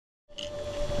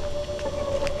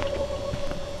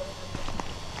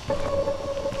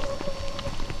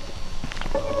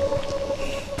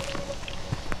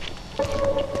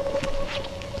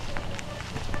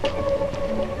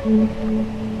Hell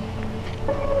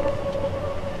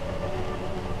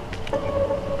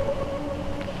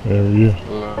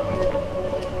yeah.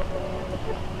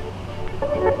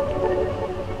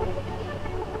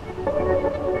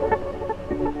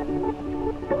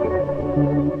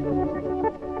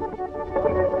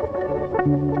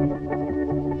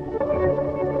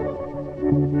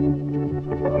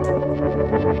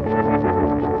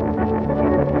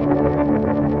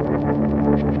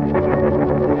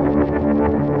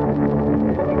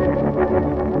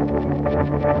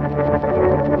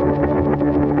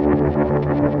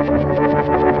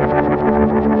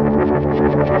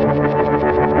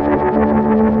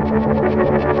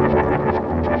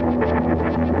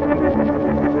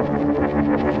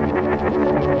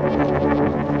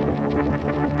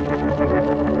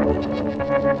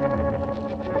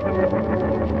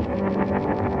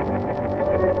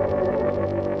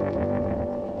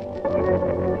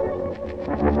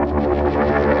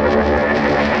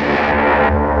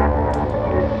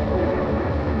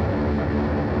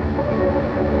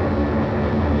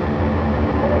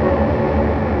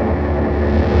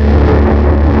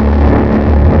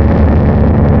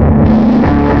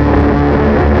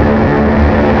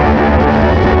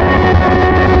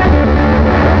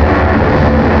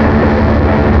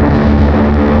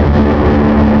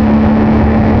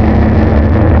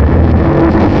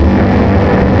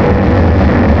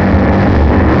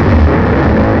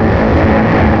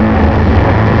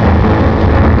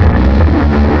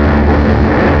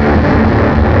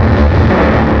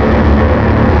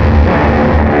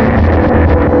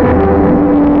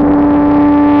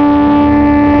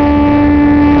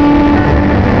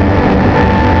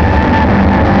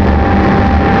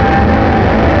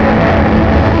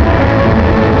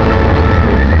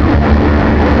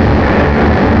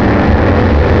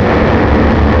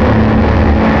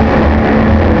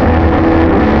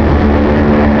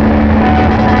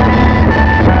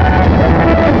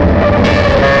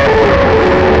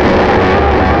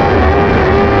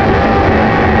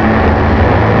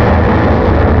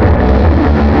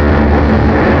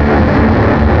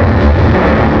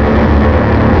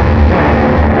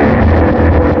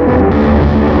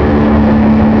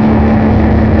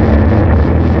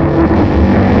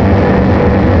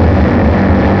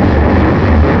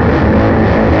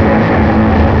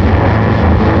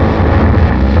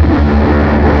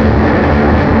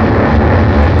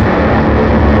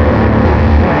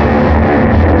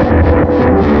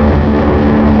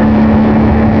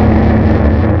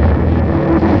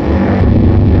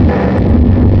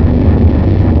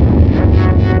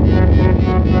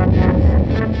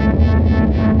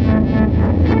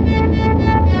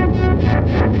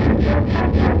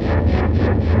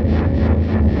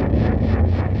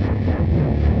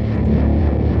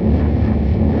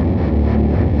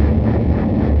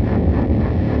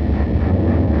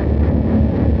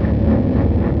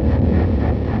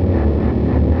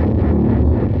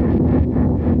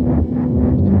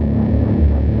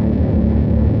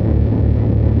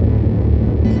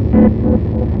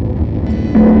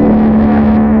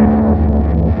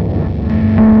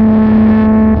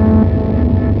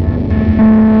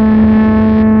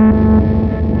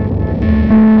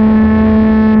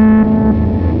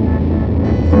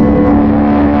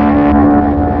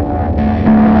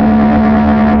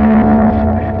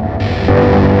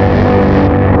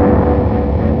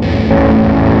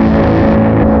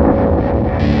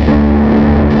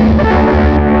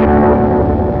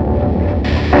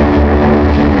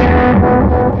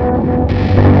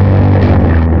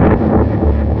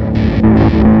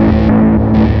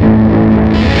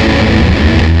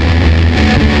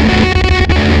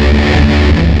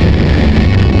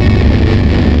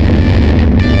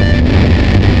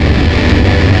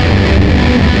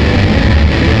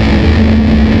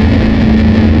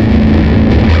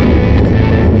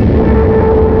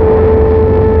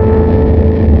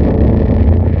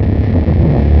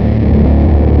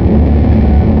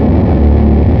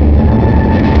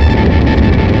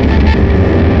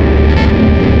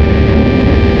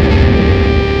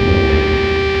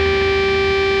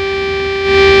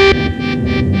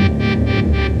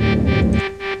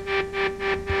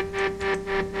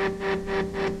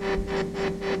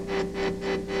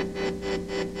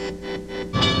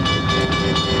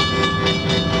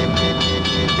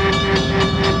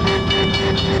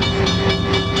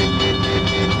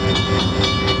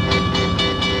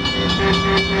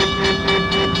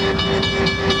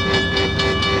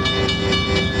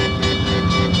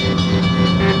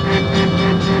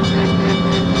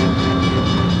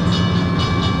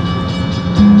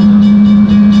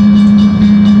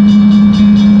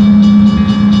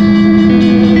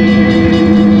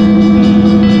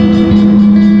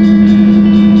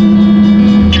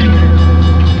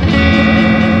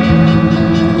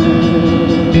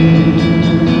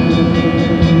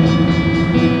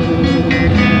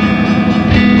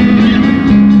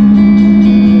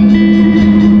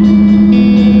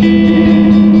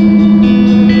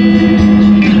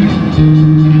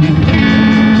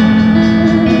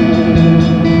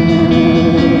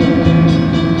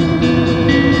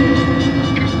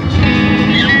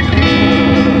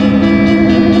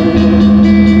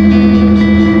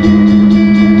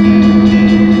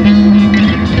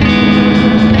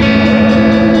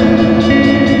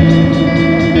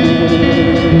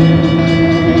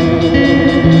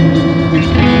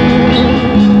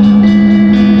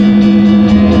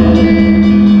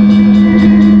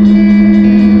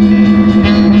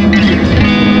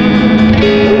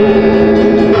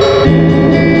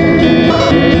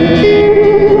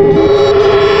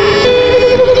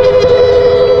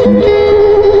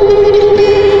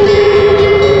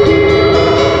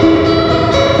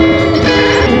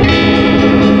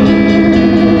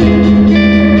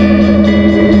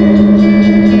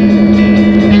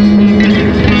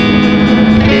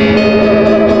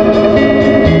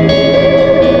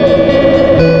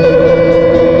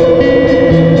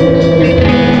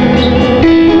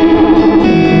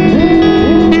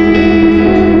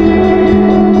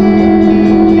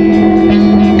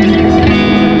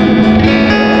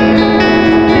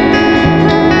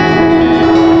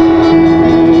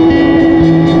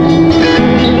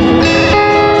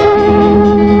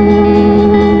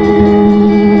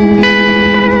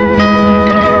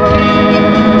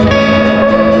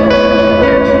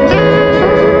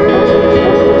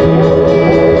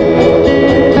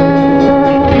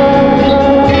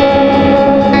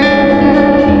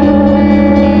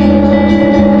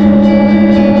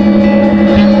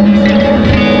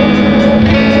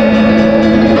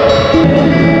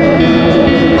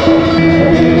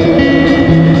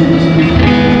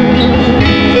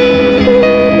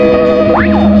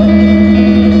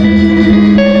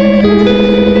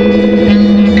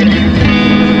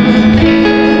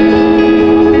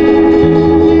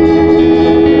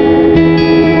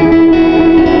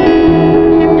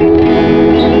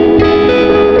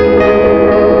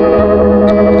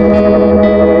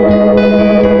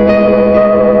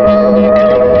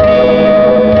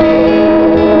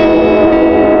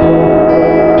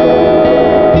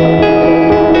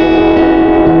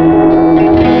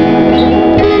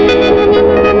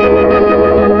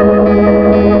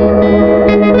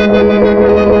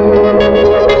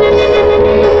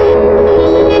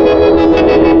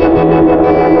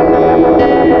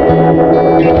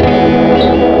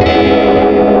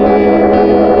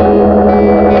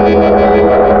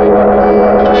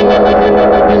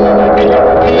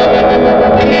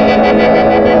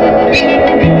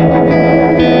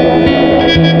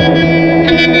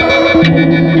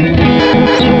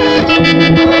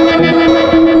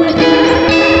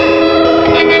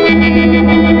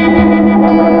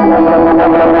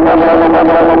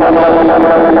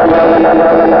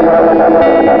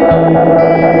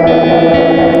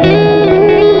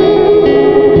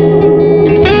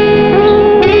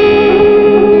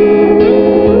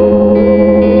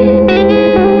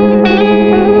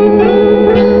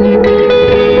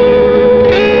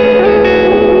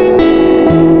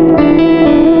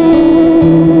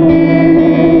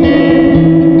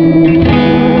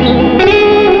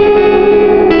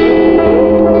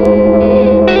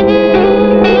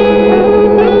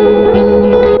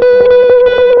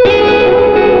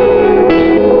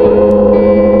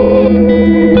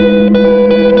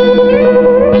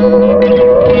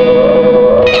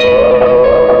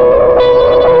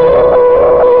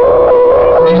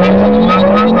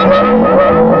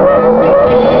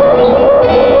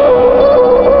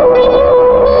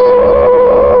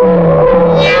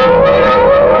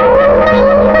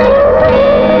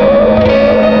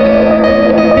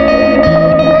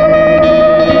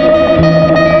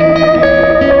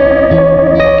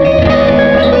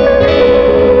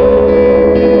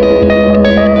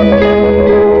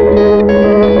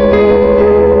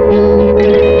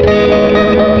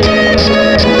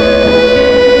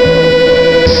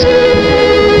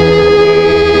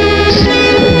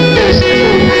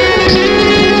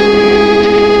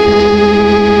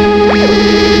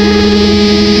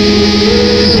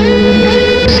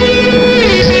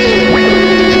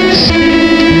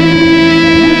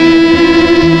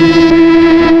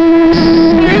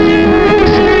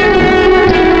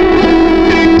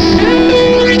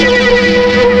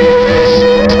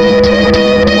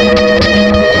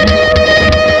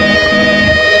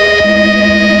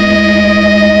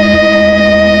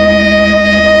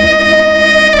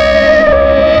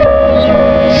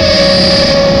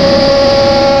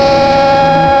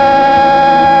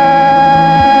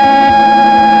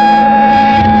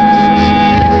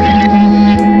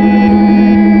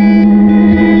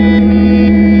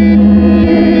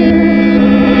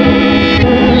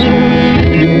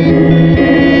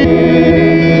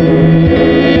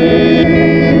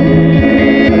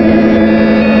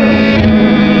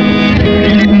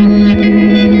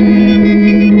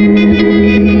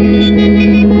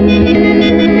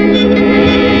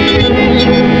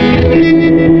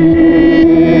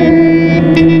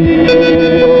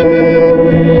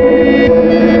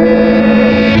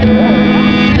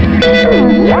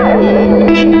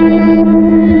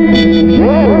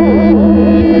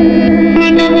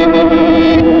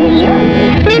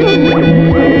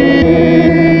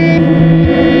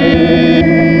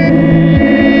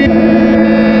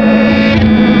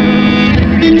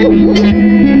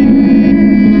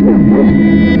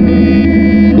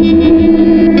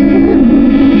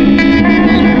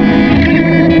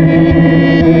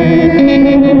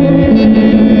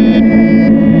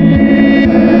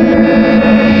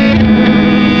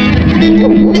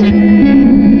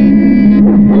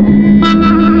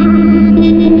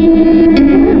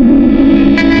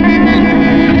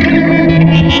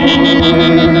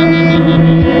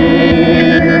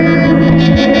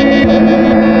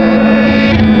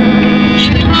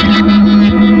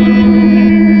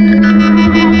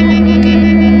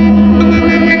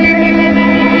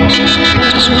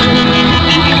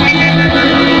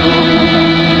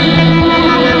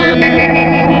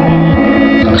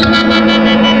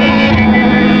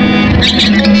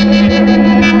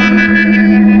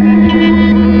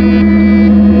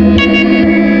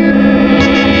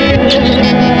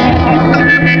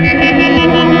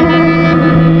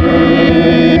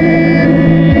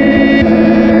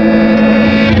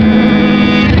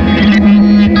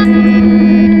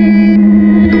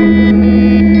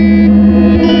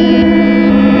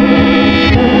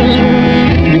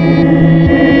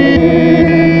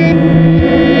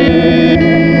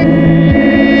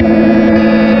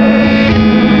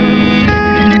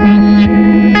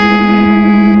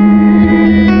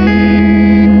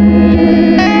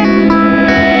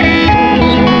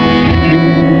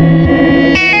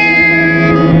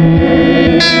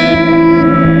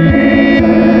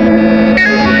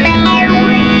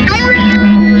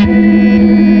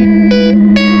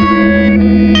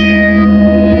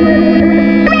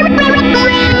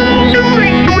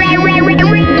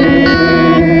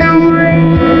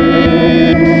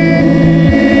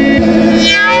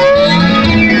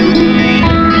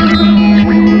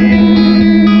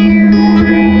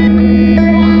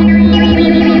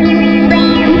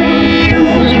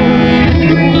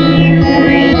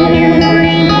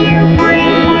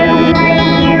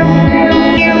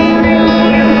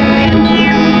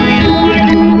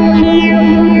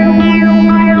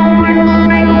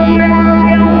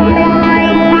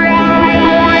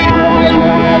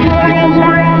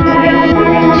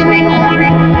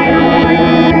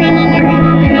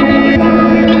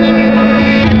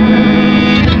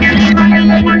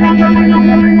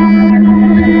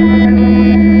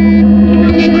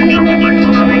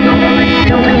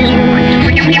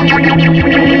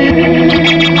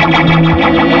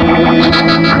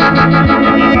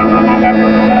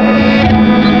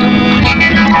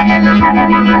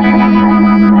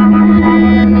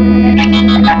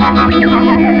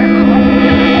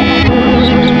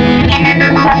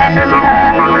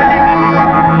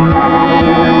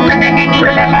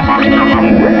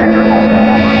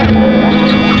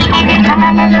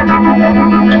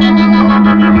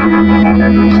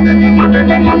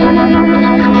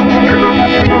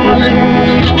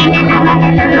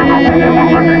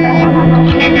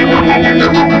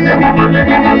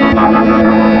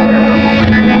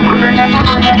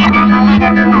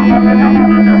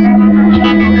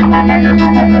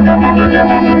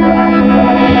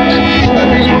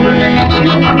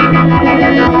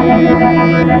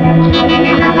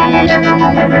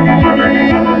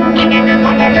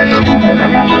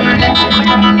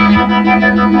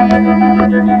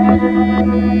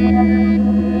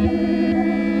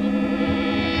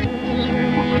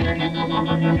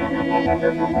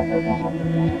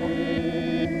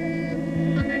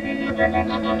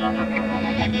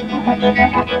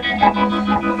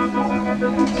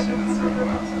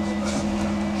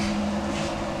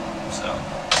 So,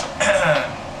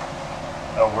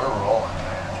 Oh, we're rolling,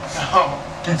 man. Oh,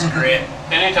 it's great.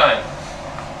 anytime.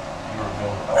 You were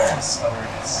building. Oh, it's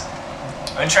hilarious.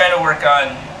 I've been trying to work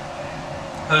on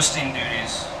hosting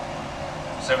duties.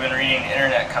 So I've been reading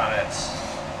internet comments,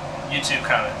 YouTube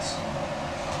comments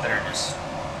that are just,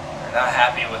 they're not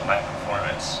happy with my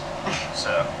performance.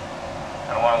 So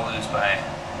I don't want to lose my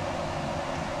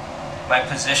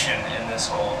position in this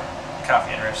whole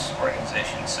Coffee and Riffs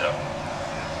organization. So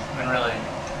I've been really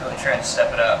trying to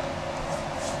step it up.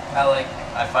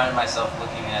 I find myself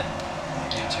looking at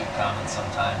YouTube comments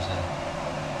sometimes, and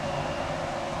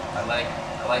I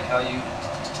like how you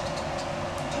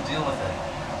deal with it.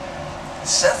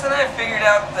 Seth and I figured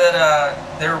out that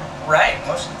they're right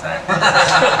most of the time.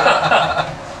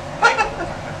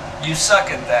 You suck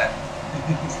at that.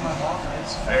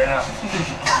 Fair enough.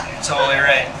 Totally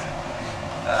right.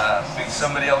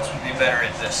 Somebody else would be better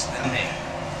at this than me.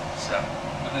 So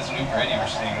With this new grid you were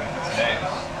seeing today,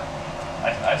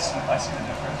 I see the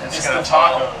difference. it's It's gonna the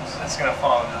fall. tacos. It's gonna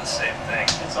fall into the same thing.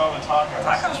 It's all the tacos.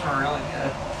 Tacos were really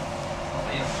good.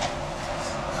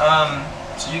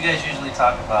 So you guys usually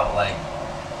talk about, like,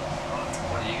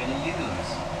 what are you gonna use?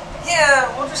 Yeah,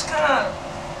 we'll just kind of.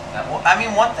 Well, I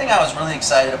mean, one thing I was really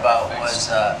excited about was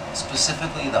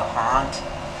specifically the haunt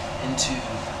into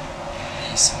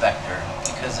the Spectre,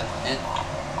 because it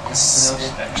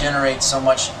generates so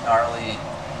much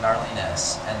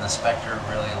gnarliness, and the Spectre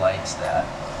really likes that.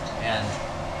 And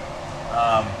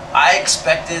I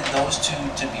expected those two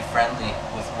to be friendly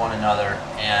with one another,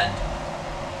 and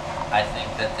I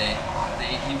think that they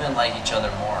even like each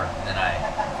other more than I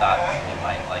thought they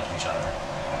might like each other.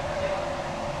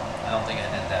 I don't think I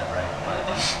did that right, but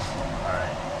all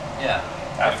right. Yeah,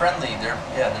 they're friendly. They're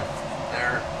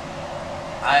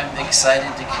I'm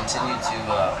excited to continue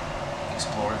to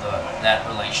explore that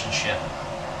relationship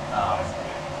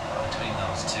between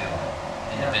those two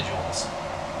individuals.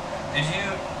 Did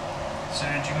you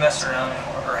mess around,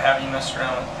 or have you messed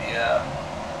around with the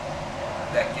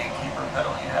that gatekeeper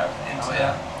pedal you have into? Oh,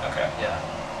 yeah. Okay. Yeah.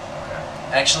 Okay.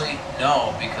 Actually,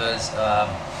 no, because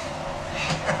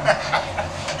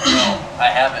no, I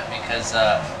haven't, because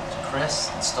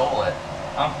Chris stole it.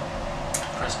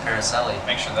 Chris Paracelli.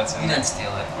 Make sure that's He in there. didn't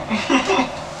steal it.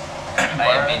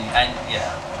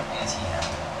 Yeah. Yes, he had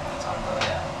it.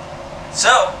 Yeah.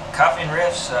 So, Coffee and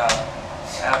Riffs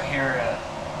out here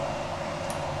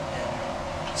in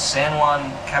San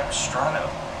Juan Capistrano.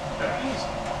 There it is. Is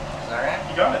that right?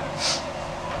 You got it.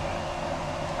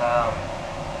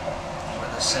 Where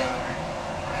the salmon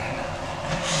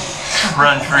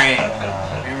run free.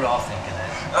 We were all thinking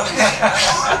it. Okay.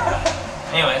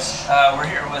 Anyways, we're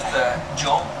here with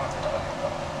Joel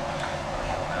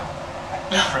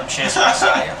from Chase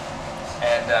Messiah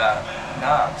and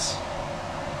Knobs.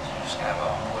 You're just gonna have a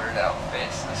blurred out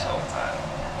face this whole time.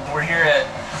 We're here at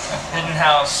Hidden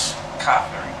House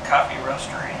Coffee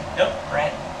Roastery. Yep.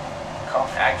 Right?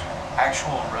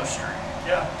 Actual roastery.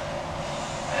 Yeah.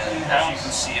 And Hidden as you House.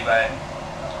 can see by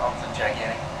all the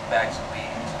gigantic bags of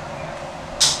beans.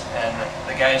 And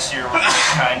the guys here were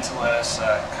really kind to let us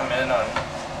come in on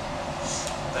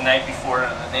the night before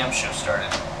the NAMM show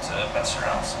started to mess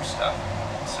around with some stuff.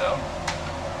 So,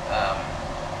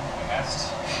 And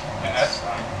that's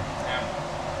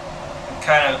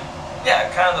kind of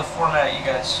the format you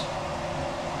guys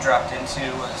dropped into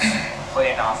was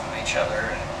playing off of each other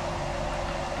and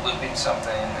looping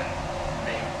something, and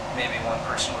maybe one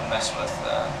person would mess with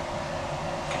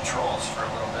controls for a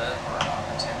little bit or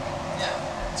an two. Yeah.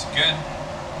 it's a good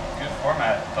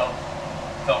format.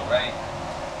 Felt right.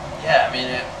 Yeah, I mean,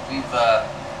 we've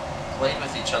played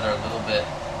with each other a little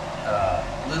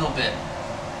bit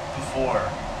before,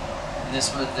 and this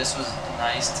was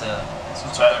nice to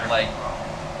sort of like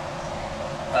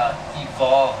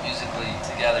evolve musically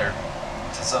together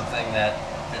to something that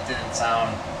didn't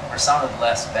sound or sounded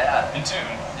less bad. In tune.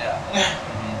 Yeah.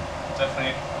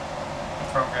 Definitely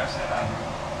progress in that.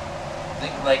 I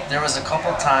think like there was a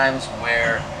couple times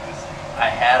where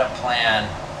I had a plan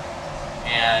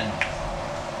and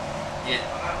it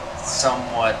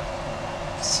somewhat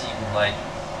seemed like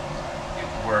it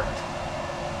worked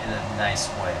in a nice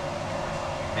way,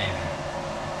 maybe,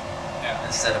 Yeah.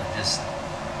 instead of just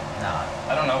not.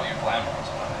 I don't know what your plan was,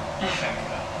 but I think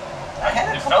I had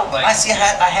a it couple, felt like I see.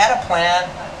 I had a plan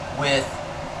with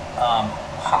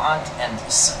Haunt and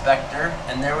Spectre,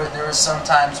 and there was some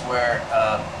times where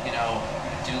you know,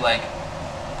 do like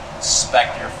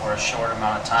Spectre for a short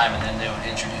amount of time, and then they would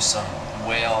introduce some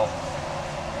whale.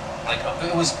 Like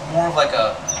it was more of like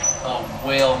a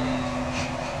whale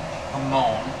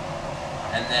moan,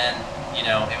 and then you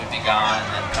know it would be gone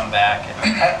and then come back, and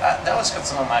that was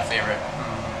some of my favorite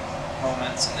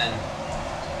moments. And then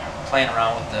playing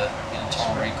around with the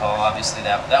tonal recall, obviously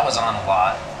that was on a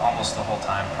lot, almost the whole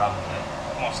time probably.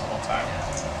 almost the whole time.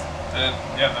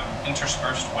 Yeah. The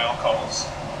interspersed whale calls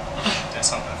did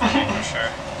something for me for sure.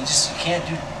 You can't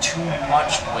do too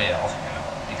much whale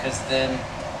because then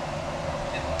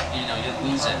you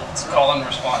lose it. It's call and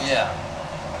response. Yeah.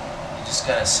 You just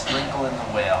gotta sprinkle in the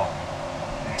whale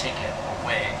and take it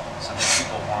away so that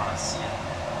people want to see it.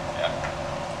 Yeah.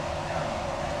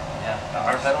 Yeah.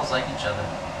 Our pedals like each other.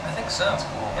 I think so. That's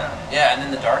cool. Yeah. Yeah, and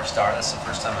then the Dark Star, that's the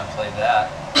first time I played that.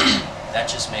 That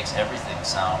just makes everything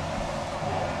sound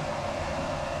cool.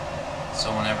 So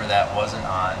whenever that wasn't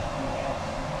on,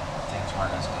 things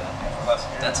weren't as good.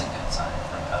 That's a good sign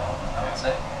for a pedal, I would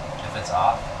say. If it's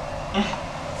off,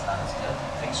 it's not as good.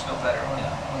 Things feel better when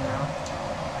Yeah. they're on.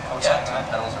 That's Yeah. what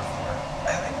pedals are for.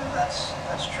 I think that's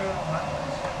true.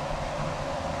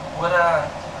 What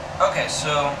okay,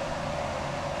 so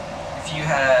if you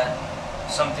had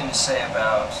something to say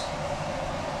about,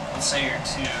 let's say your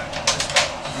two pedals,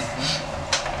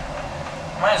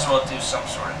 might as well do some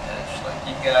sort of pitch. Like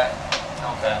you've got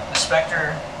Okay. the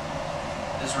Spectre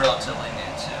is relatively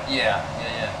new too, Yeah.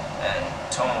 and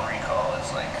tonal recall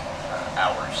is like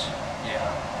hours new Yeah.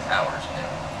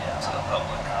 to the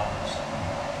public. Hours.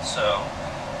 So,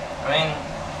 I mean,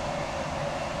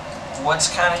 what's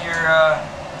kind of your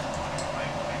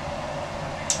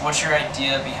what's your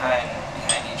idea behind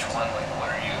each one? Like,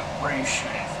 what are you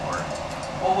shooting for?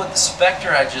 Well, with the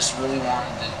Spectre, I just really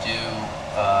wanted to do.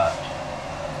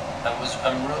 I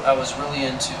was really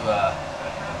into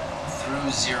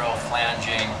through zero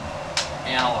flanging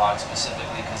analog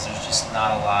specifically because there's just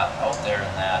not a lot out there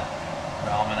in that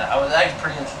realm, and I was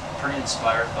actually pretty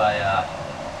inspired by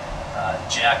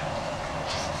Jack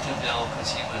DeVille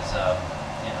because he was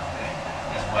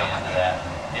he's way into that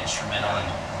instrumental and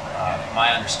my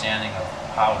understanding of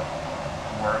how it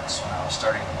works when I was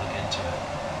starting to look into it.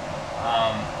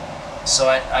 So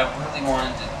I really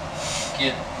wanted to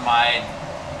get my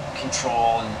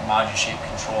control and module shape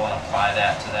control and apply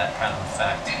that to that kind of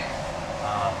effect.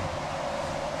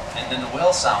 And then the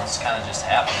whale sounds kind of just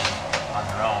happening on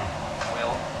their own.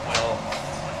 Whale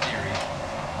theory.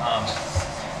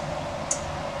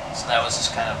 So that was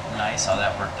just kind of nice how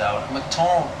that worked out. With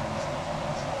tonal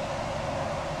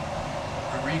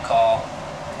recall,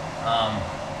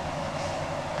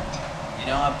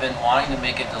 I've been wanting to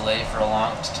make a delay for a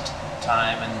long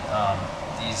time, and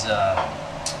these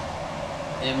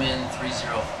MN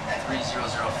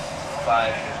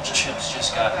 3005 chips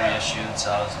just got reissued,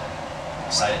 so I was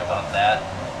excited about that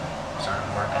and started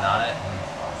working on it and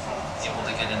able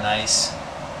to get a nice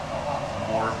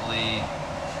warbly,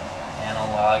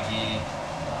 analog-y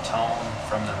tone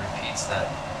from the repeats that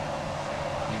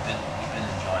we've been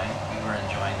enjoying. We were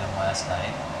enjoying them last night.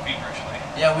 Feverishly.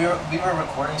 Yeah, we were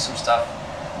recording some stuff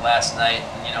last night,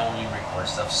 and when you record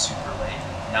stuff super late,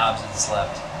 and Knobs had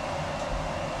slept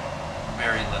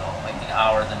very little, like an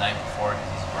hour the night before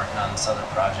because he's working on this other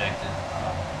project, and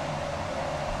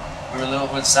it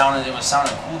was sounding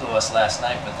cool to us last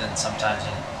night, but then sometimes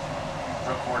in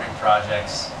recording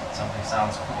projects, something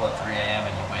sounds cool at 3 a.m.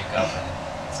 and you wake up and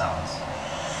it sounds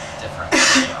different.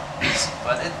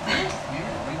 But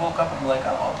we woke up and we're like,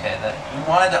 oh, okay, that we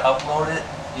wanted to upload it,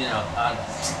 on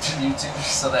to YouTube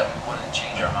so that we wouldn't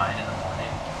change our mind in the morning.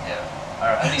 Yeah.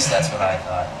 Or at least that's what I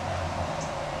thought.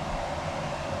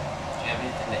 Do you have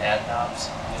anything to add, Knobs?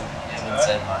 You haven't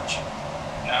said much.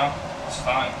 No, it's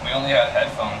fine. We only had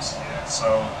headphones,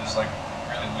 so it was like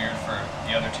really weird for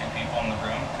the other two people in the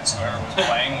room because whoever was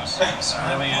playing was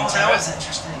really into that it, was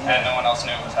interesting. and no one else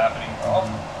knew it was happening.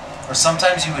 Or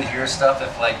sometimes you would hear stuff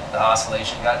if like the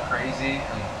oscillation got crazy,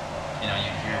 and you know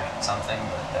you'd hear something,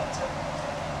 but that's it.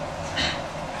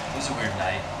 It was a weird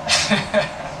night.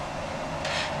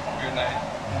 Weird night.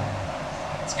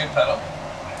 It's a good pedal.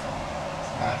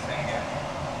 I think.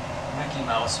 Mickey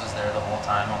Mouse was there the whole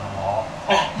time on the wall,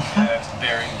 Yeah,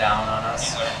 bearing down on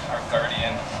he's us. our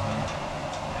guardian.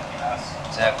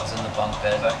 Zach was in the bunk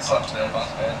bed. That slept in the bunk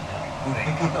bed.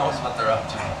 Who knows what they're up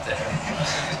to up there?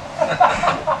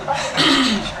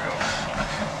 True.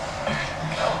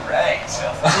 Alright.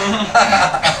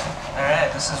 Alright,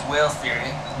 this is Whale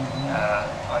Theory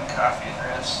on Coffee and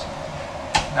Riffs.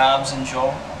 Knobs and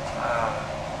Joel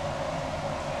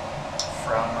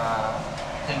from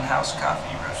Hidden House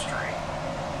Coffee Roastery.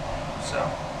 So,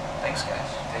 thanks guys.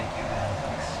 Thank you, man.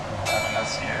 Thanks for having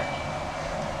us here.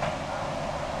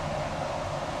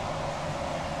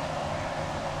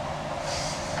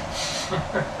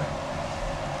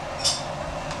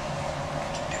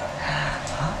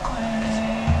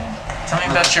 Tell me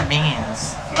about your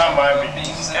beans. Not my beans.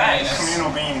 Beans Guys. and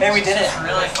Communal beans. Hey, we did it. It's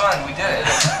really fun, we did it.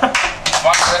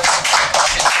 Fun riffs.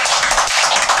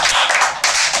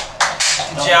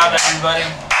 Good job everybody.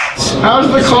 How's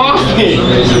the coffee?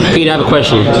 Pete, I have a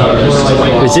question.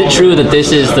 Is it true that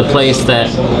this is the place that,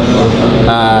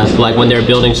 like when they're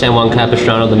building San Juan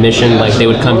Capistrano, the mission, like they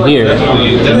would come here,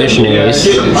 the missionaries,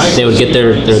 they would get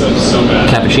their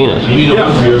cappuccino?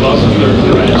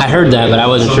 I heard that, but I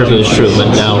wasn't sure if it was true, but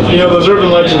now... You know, those urban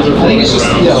legends are funny.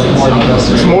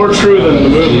 It's more true than the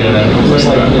movie.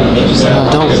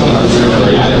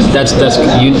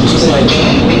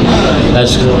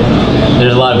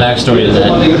 There's a lot of backstory to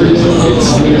that.